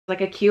Like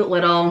a cute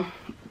little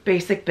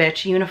basic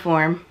bitch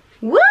uniform.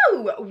 Woo!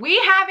 We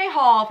have a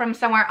haul from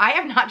somewhere I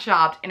have not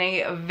shopped in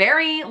a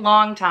very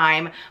long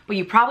time, but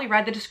you probably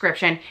read the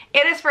description.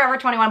 It is Forever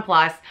 21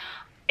 Plus.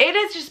 It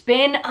has just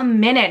been a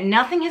minute.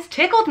 Nothing has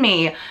tickled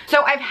me.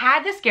 So I've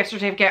had this gift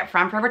certificate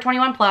from Forever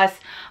 21 Plus.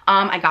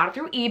 I got it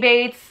through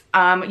Ebates.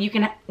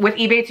 With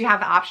Ebates, you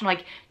have the option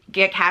like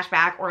get cash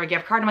back or a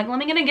gift card. I'm like, let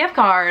me get a gift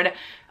card.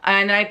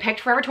 And then I picked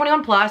Forever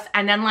 21 Plus,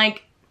 and then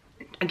like,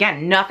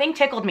 again, nothing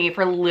tickled me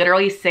for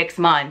literally 6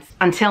 months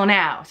until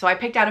now. So I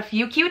picked out a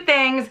few cute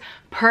things,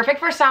 perfect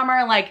for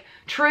summer, like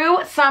true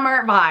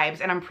summer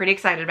vibes, and I'm pretty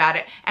excited about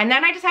it. And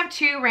then I just have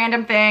 2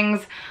 random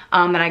things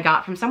that I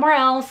got from somewhere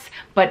else,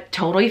 but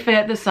totally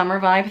fit the summer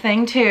vibe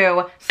thing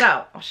too.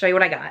 So I'll show you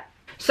what I got.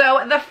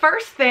 So the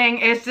first thing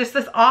is just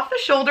this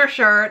off-the-shoulder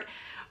shirt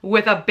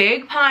with a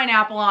big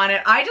pineapple on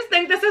it. I just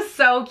think this is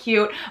so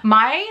cute.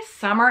 My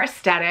summer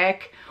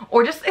aesthetic,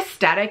 or just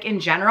aesthetic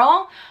in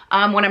general,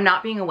 when I'm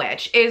not being a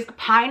witch, is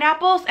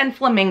pineapples and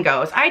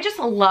flamingos. I just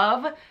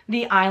love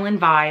the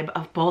island vibe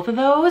of both of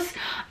those.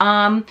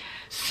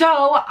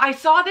 So I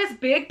saw this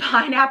big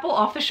pineapple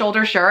off the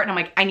shoulder shirt and I'm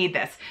like, I need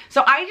this.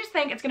 So I just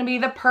think it's gonna be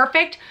the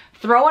perfect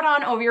throw it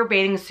on over your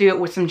bathing suit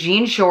with some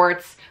jean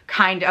shorts,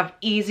 kind of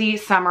easy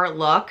summer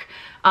look.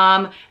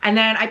 And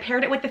then I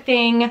paired it with the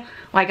thing, well,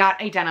 I got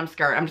a denim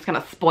skirt. I'm just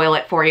gonna spoil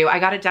it for you. I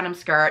got a denim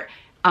skirt.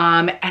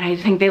 And I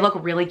think they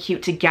look really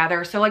cute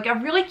together. So like a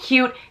really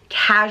cute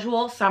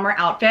casual summer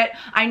outfit.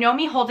 I know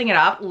me holding it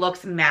up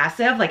looks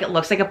massive, like it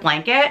looks like a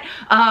blanket.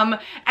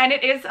 And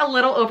it is a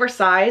little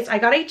oversized. I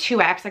got a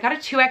 2X. I got a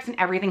 2X and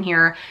everything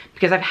here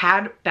because I've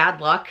had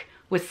bad luck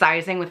with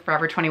sizing with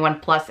Forever 21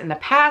 Plus in the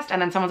past. And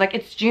then someone's like,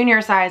 it's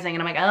junior sizing.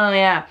 And I'm like, oh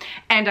yeah.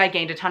 And I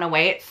gained a ton of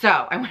weight. So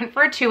I went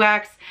for a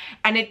 2X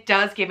and it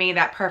does give me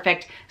that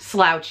perfect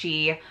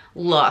slouchy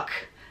look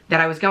that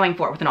I was going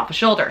for with an off the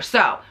shoulder.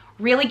 So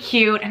really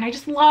cute, and I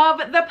just love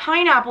the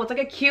pineapple. It's like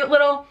a cute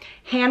little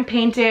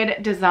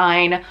hand-painted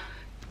design.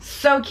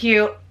 So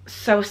cute,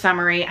 so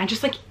summery, and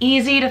just like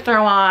easy to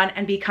throw on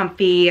and be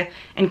comfy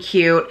and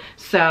cute.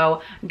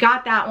 So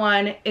got that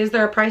one. Is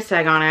there a price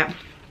tag on it?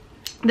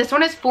 This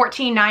one is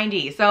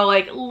 $14.90, so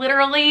like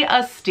literally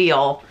a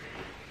steal.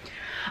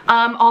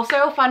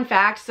 Also, fun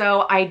fact,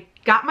 so I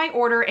got my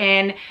order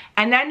in,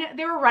 and then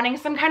they were running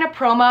some kind of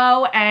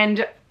promo,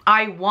 and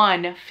I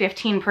won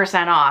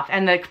 15% off,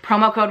 and the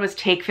promo code was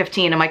take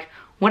 15. I'm like,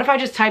 what if I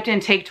just typed in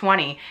take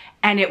 20?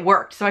 And it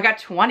worked. So I got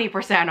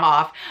 20%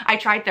 off. I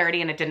tried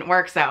 30 and it didn't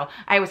work. So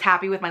I was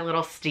happy with my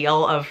little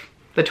steal of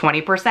the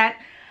 20%.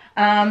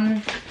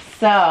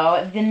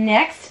 So the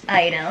next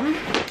item,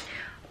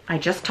 I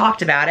just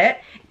talked about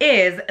it,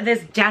 is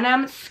this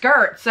denim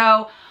skirt.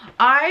 So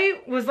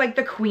I was like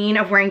the queen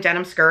of wearing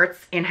denim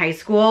skirts in high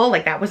school.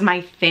 Like that was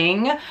my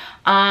thing.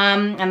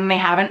 And they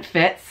haven't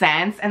fit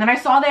since. And then I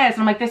saw this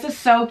and I'm like, this is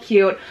so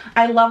cute.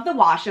 I love the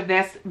wash of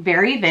this,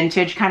 very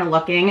vintage kind of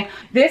looking.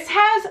 This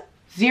has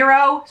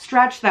 0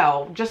 stretch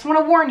though. Just want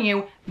to warn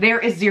you, there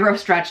is 0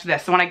 stretch to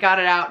this. So when I got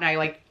it out and I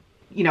like,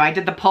 you know, I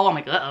did the pull, I'm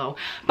like, uh-oh.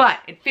 But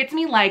it fits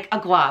me like a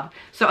glove.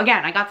 So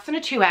again, I got this in a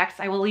 2X.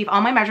 I will leave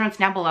all my measurements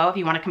down below if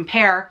you want to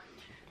compare.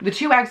 The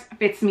 2X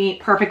fits me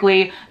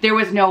perfectly. There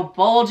was no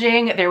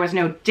bulging, there was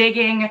no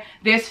digging.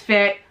 This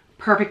fit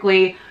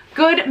perfectly.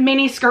 Good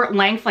mini skirt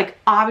length. Like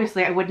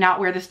obviously I would not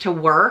wear this to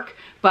work,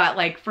 but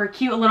like for a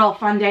cute little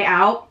fun day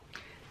out,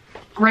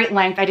 great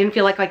length. I didn't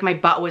feel like my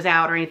butt was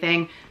out or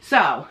anything.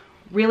 So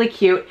really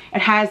cute. It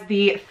has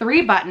the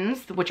 3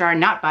 buttons, which are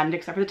not buttoned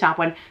except for the top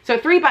one. So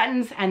 3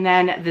 buttons and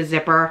then the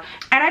zipper.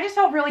 And I just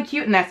felt really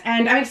cute in this.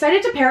 And I'm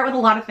excited to pair it with a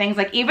lot of things.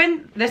 Like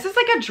even, this is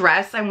like a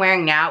dress I'm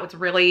wearing now. It's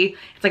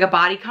like a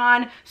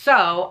bodycon.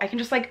 So I can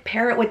just like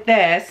pair it with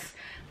this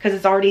because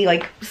it's already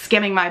like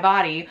skimming my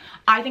body.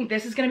 I think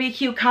this is gonna be a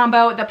cute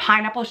combo. The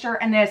pineapple shirt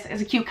and this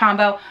is a cute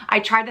combo. I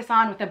tried this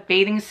on with a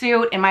bathing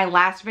suit in my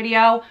last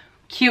video.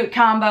 Cute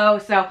combo.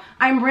 So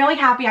I'm really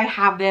happy I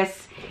have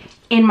this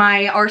in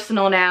my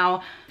arsenal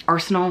now.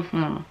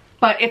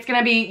 But it's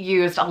gonna be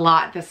used a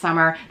lot this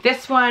summer.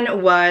 This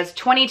one was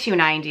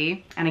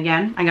 $22.90, and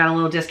again, I got a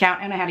little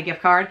discount and I had a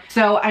gift card.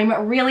 So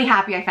I'm really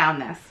happy I found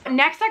this.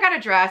 Next I got a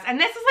dress, and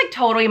this is like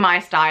totally my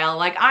style.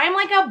 Like I'm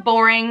like a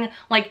boring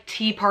like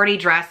tea party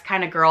dress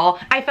kind of girl.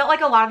 I felt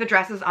like a lot of the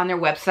dresses on their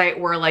website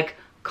were like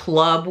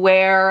club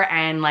wear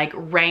and like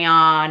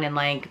rayon and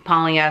like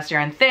polyester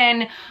and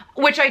thin,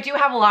 which I do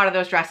have a lot of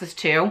those dresses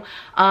too.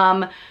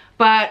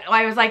 But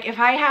I was like,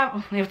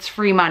 it's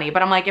free money,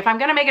 but I'm like, if I'm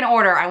gonna make an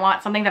order, I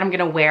want something that I'm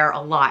gonna wear a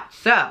lot.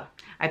 So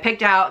I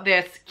picked out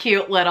this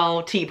cute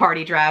little tea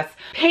party dress.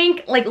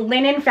 Pink, like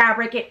linen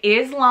fabric. It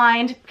is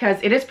lined because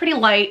it is pretty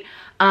light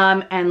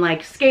and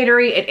like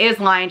skatery. It is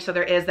lined, so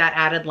there is that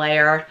added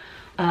layer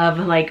of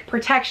like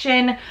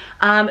protection.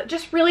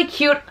 Just really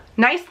cute,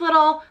 nice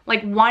little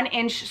like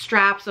 1-inch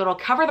strap, so it'll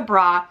cover the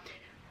bra.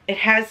 It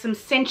has some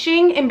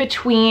cinching in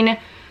between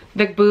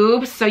the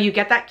boobs, so you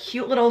get that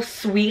cute little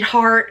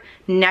sweetheart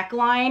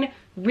neckline.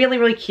 Really,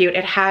 really cute.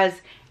 It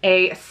has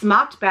a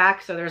smocked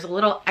back, so there's a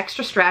little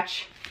extra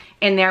stretch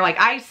in there. Like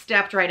I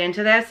stepped right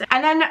into this.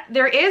 And then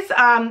there is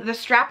the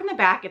strap in the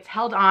back. It's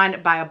held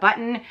on by a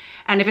button.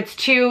 And if it's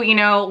too, you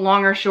know,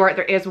 long or short,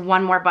 there is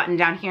one more button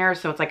down here.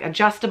 So it's like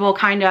adjustable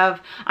kind of.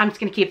 I'm just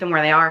gonna keep them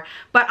where they are.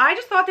 But I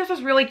just thought this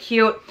was really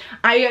cute.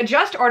 I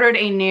just ordered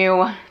a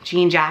new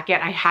jean jacket.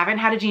 I haven't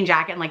had a jean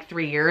jacket in like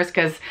 3 years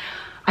because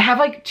I have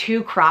like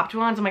 2 cropped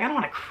ones. I'm like, I don't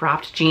want a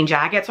cropped jean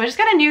jacket. So I just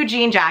got a new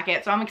jean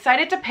jacket. So I'm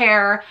excited to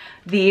pair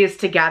these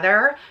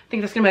together. I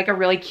think this is gonna be like a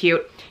really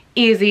cute,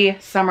 easy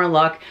summer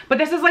look. But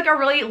this is like a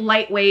really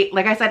lightweight,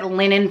 like I said,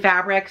 linen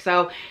fabric.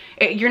 So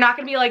you're not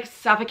gonna be like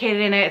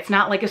suffocated in it. It's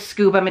not like a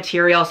scuba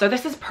material. So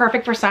this is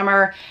perfect for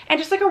summer and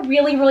just like a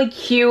really, really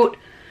cute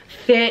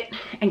fit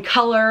and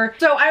color.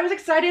 So I was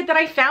excited that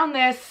I found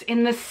this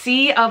in the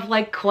sea of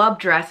like club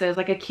dresses,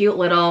 like a cute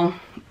little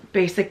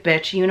basic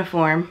bitch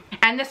uniform.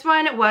 And this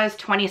one was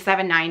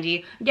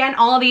 $27.90. Again,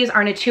 all of these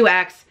are in a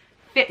 2X,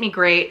 fit me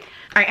great.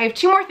 All right, I have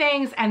 2 more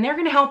things and they're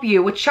gonna help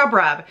you with chub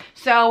rub.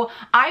 So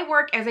I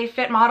work as a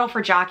fit model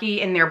for Jockey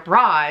in their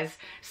bras.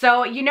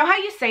 So you know how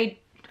you say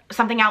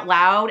something out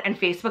loud and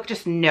Facebook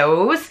just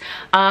knows?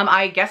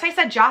 I guess I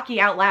said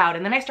Jockey out loud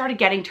and then I started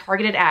getting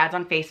targeted ads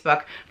on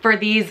Facebook for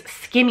these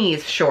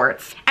Skimmies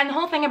shorts. And the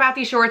whole thing about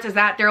these shorts is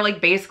that they're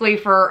like basically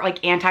for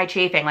like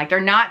anti-chafing. Like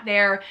they're not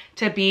there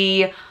to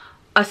be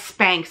a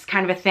Spanx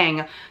kind of a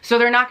thing. So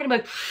they're not gonna be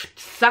like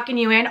sucking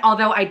you in,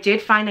 although I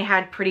did find they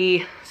had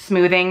pretty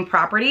smoothing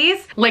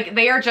properties. Like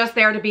they are just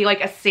there to be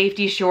like a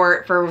safety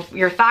short for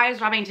your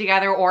thighs rubbing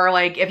together, or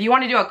like if you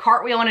wanna do a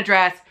cartwheel in a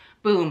dress,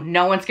 boom,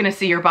 no one's gonna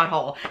see your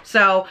butthole.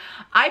 So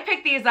I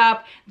picked these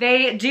up.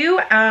 They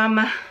do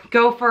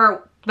go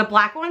for, the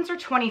black ones are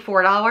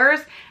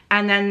 $24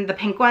 and then the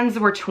pink ones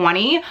were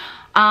 $20.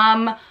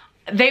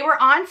 They were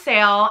on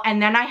sale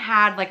and then I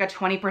had like a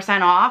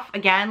 20% off.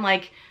 Again,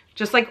 like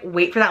just like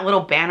wait for that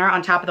little banner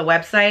on top of the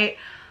website.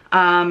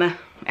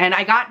 And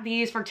I got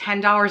these for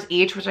 $10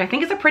 each, which I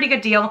think is a pretty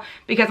good deal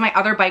because my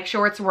other bike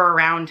shorts were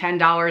around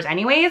 $10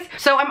 anyways.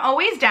 So I'm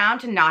always down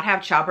to not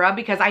have chub rub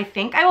because I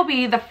think I will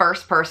be the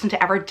first person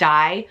to ever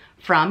die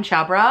from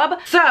chub rub.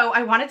 So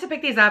I wanted to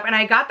pick these up and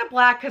I got the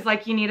black because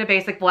like you need a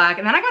basic black,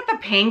 and then I got the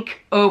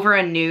pink over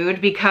a nude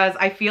because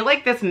I feel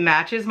like this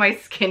matches my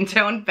skin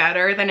tone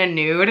better than a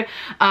nude. And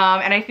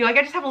I feel like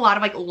I just have a lot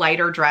of like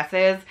lighter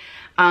dresses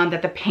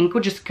that the pink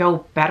would just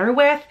go better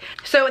with.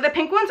 So the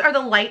pink ones are the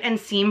light and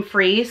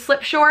seam-free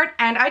slip short,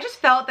 and I just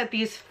felt that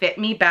these fit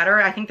me better.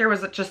 I think there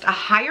was just a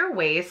higher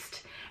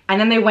waist and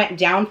then they went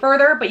down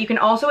further, but you can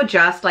also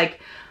adjust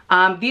like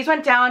these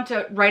went down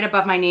to right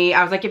above my knee.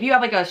 I was like, if you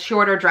have like a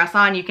shorter dress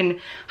on, you can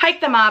hike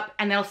them up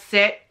and they'll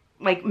sit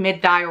like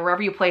mid-thigh or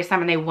wherever you place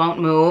them and they won't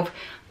move.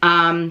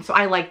 So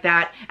I like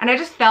that. And I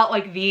just felt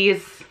like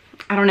these,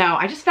 I don't know,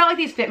 I just felt like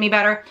these fit me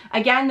better.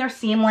 Again, they're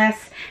seamless.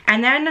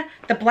 And then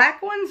the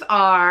black ones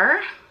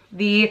are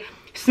the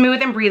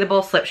smooth and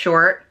breathable slip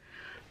short.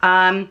 These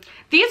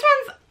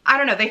ones, I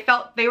don't know,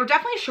 they were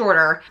definitely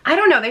shorter. I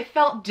don't know, they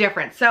felt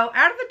different. So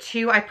out of the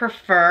 2, I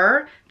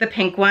prefer the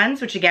pink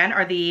ones, which again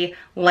are the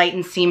light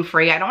and seam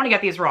free. I don't want to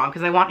get these wrong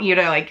because I want you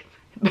to like,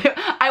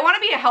 I want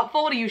to be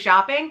helpful to you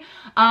shopping.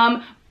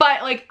 But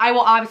like I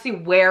will obviously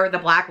wear the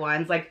black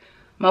ones. Like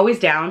I'm always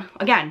down,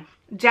 again,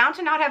 down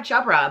to not have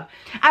chub rub.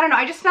 I don't know,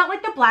 I just felt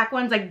like the black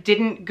ones like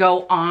didn't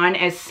go on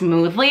as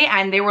smoothly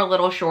and they were a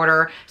little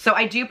shorter. So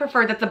I do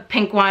prefer that the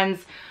pink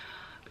ones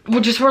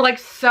were like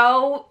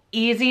so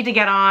easy to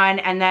get on,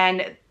 and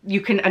then you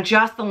can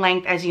adjust the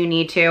length as you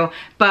need to.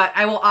 But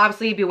I will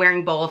obviously be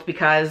wearing both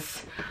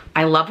because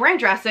I love wearing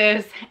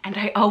dresses and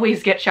I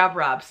always get chub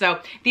rub. So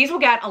these will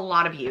get a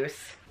lot of use.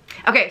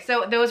 Okay,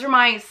 so those are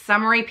my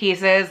summery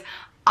pieces.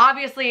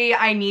 Obviously,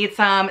 I need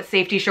some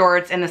safety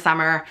shorts in the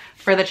summer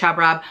for the chub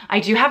rub.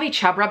 I do have a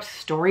chub rub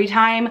story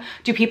time.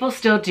 Do people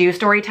still do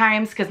story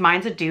times? Because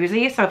mine's a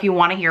doozy, so if you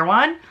want to hear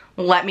one,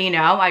 let me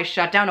know. I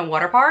shut down a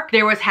water park.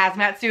 There was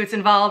hazmat suits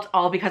involved,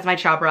 all because of my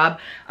chub rub.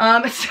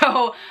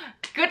 So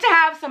good to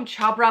have some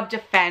chub rub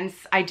defense.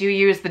 I do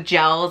use the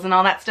gels and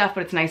all that stuff,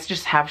 but it's nice to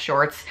just have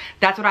shorts.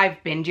 That's what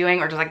I've been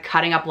doing, or just like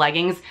cutting up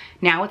leggings.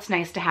 Now it's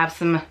nice to have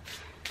some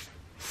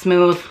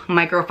smooth,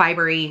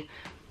 microfibery,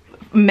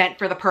 meant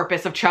for the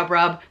purpose of chub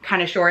rub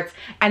kind of shorts.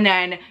 And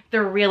then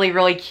they're really,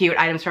 really cute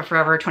items for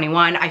Forever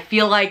 21. I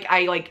feel like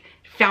I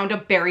found a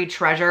buried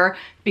treasure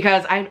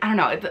because I don't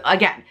know,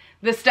 again,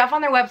 the stuff on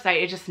their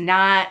website is just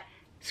not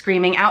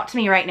screaming out to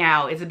me right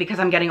now. Is it because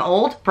I'm getting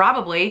old?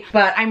 Probably,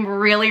 but I'm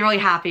really, really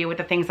happy with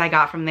the things I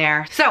got from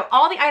there. So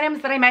all the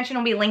items that I mentioned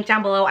will be linked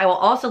down below. I will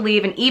also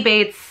leave an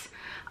Ebates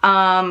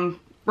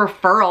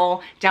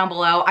referral down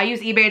below. I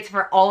use Ebates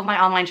for all of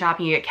my online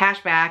shopping. You get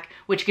cash back,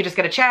 which you could just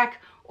get a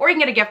check, or you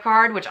can get a gift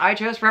card, which I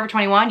chose Forever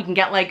 21. You can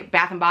get like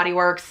Bath & Body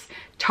Works,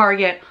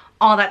 Target,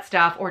 all that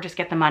stuff, or just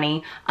get the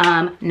money.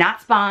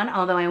 Not Spawn,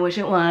 although I wish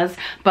it was,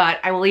 but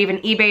I will leave an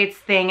Ebates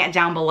thing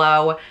down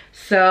below.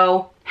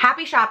 So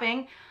happy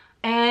shopping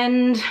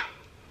and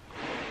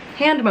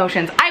hand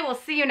motions. I will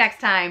see you next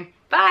time.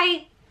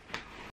 Bye.